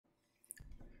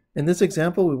In this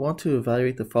example, we want to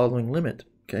evaluate the following limit.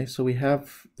 Okay, so we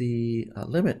have the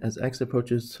limit as x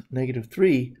approaches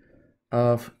 -3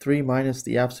 of 3 minus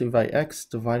the absolute value x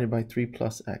divided by 3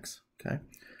 plus x. Okay,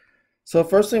 so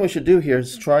first thing we should do here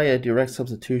is try a direct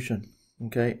substitution.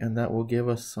 Okay, and that will give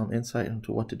us some insight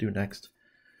into what to do next.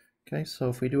 Okay, so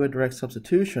if we do a direct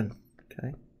substitution,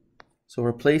 okay, so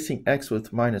replacing x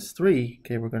with -3,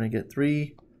 okay, we're going to get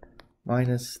 3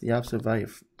 minus the absolute value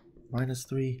of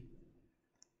 -3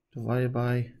 divided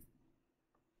by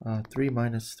 3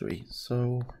 minus 3.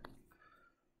 So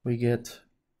we get,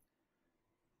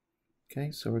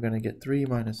 okay, so we're going to get 3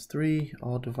 minus 3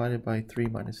 all divided by 3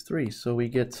 minus 3. So we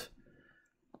get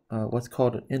what's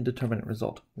called an indeterminate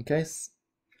result. Okay,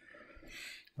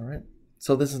 all right.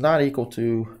 So this is not equal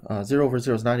to 0 over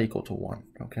 0 is not equal to 1.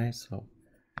 Okay, so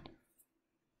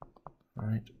all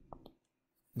right.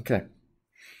 Okay.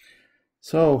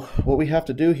 So what we have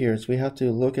to do here is we have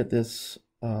to look at this.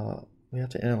 We have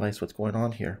to analyze what's going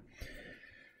on here.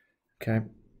 Okay.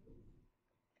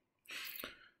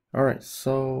 All right,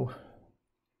 so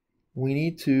we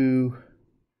need to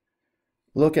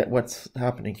look at what's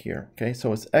happening here. Okay,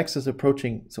 so as x is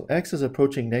approaching,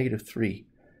 -3.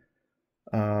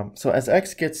 So as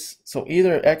x gets, so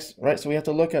either x, right? So we have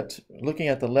to looking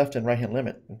at the left and right hand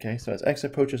limit. Okay, so as x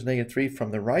approaches -3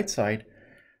 from the right side,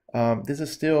 this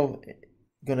is still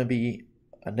going to be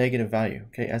a negative value,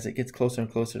 okay, as it gets closer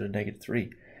and closer to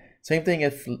 -3. Same thing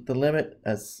if the limit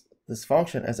as this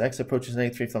function, as x approaches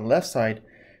 -3 from the left side,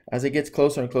 as it gets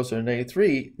closer and closer to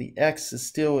 -3, the x is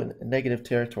still in negative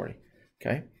territory,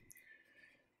 okay?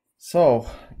 So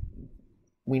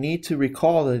we need to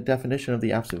recall the definition of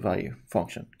the absolute value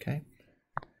function, okay?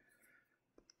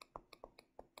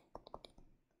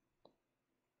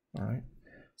 All right,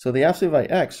 so the absolute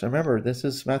value x, remember, this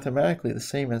is mathematically the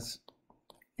same as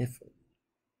if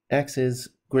x is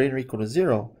greater or equal to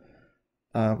 0,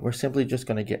 we're simply just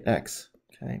going to get x,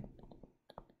 okay?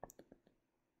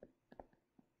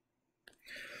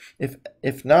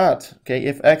 If not, okay,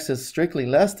 if x is strictly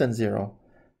less than 0,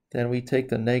 then we take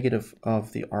the negative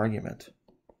of the argument,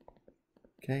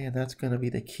 okay? And that's going to be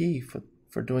the key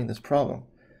for doing this problem,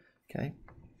 okay?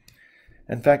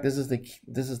 In fact, this is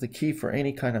the key for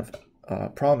any kind of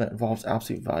problem that involves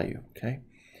absolute value, okay?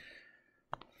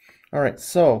 All right,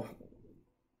 so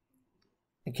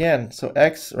again, so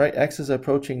x, right, x is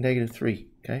approaching -3,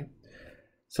 okay?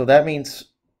 So that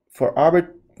means for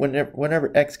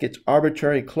whenever x gets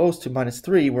arbitrarily close to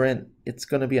 -3, it's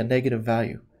going to be a negative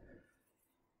value,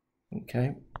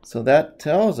 okay? So that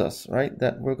tells us, right,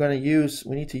 that we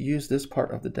need to use this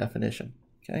part of the definition,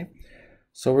 okay?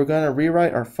 So we're going to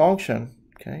rewrite our function,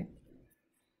 okay?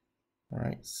 All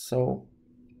right, so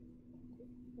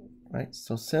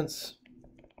since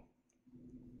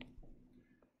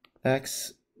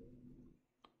x,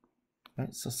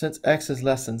 right, so since x is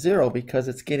less than 0, because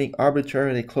it's getting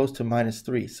arbitrarily close to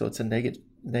 -3, so it's a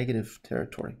negative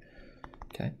territory,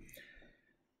 okay?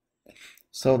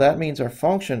 So that means our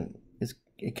function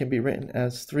it can be written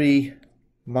as 3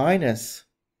 minus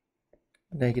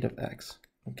 -x,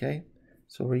 okay?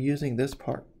 So we're using this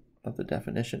part of the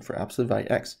definition for absolute value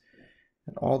x,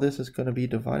 and all this is going to be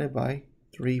divided by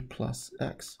 3 plus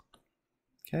x,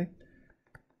 okay?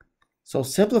 So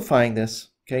simplifying this,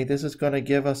 okay, this is going to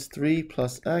give us 3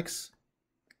 plus x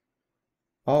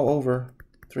all over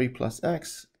 3 plus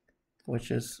x,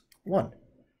 which is 1.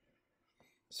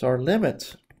 So our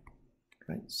limit,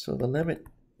 right, so the limit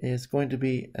is going to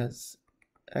be as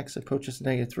x approaches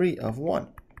 -3 of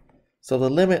 1. So the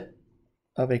limit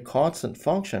of a constant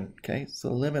function, okay, so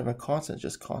the limit of a constant is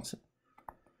just constant.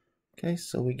 Okay,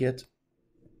 so we get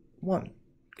 1.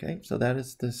 Okay, so that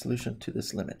is the solution to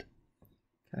this limit.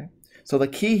 Okay, so the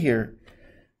key here,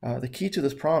 the key to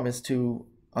this problem is to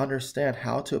understand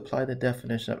how to apply the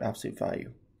definition of absolute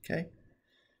value. Okay,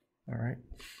 all right.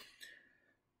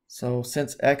 So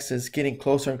since x is getting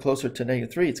closer and closer to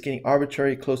 -3, it's getting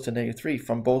arbitrarily close to -3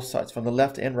 from both sides, from the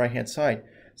left and right hand side.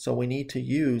 So we need to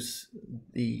use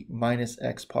the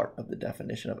 -x part of the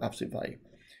definition of absolute value.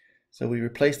 So we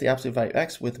replace the absolute value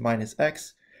x with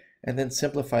 -x and then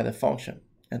simplify the function,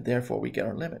 and therefore we get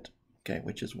our limit, okay,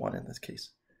 which is 1 in this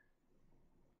case.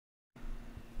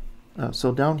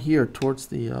 So down here towards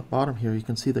the bottom here, you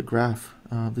can see the graph.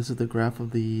 This is the graph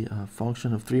of the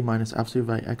function of 3 minus absolute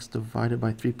value x divided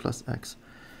by 3 plus x.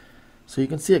 So you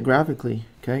can see it graphically,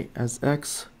 okay, as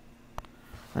x,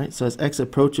 right, so as x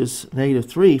approaches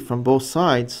 -3 from both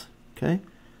sides, okay,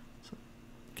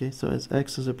 so as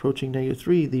x is approaching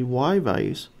 -3, the y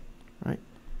values, right,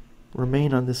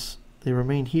 remain on this, they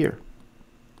remain here.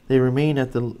 They remain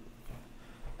at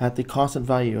the constant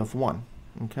value of 1,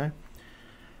 okay?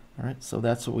 All right, so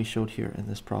that's what we showed here in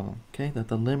this problem, okay? That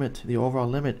the limit, the overall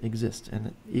limit exists and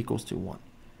it equals to 1.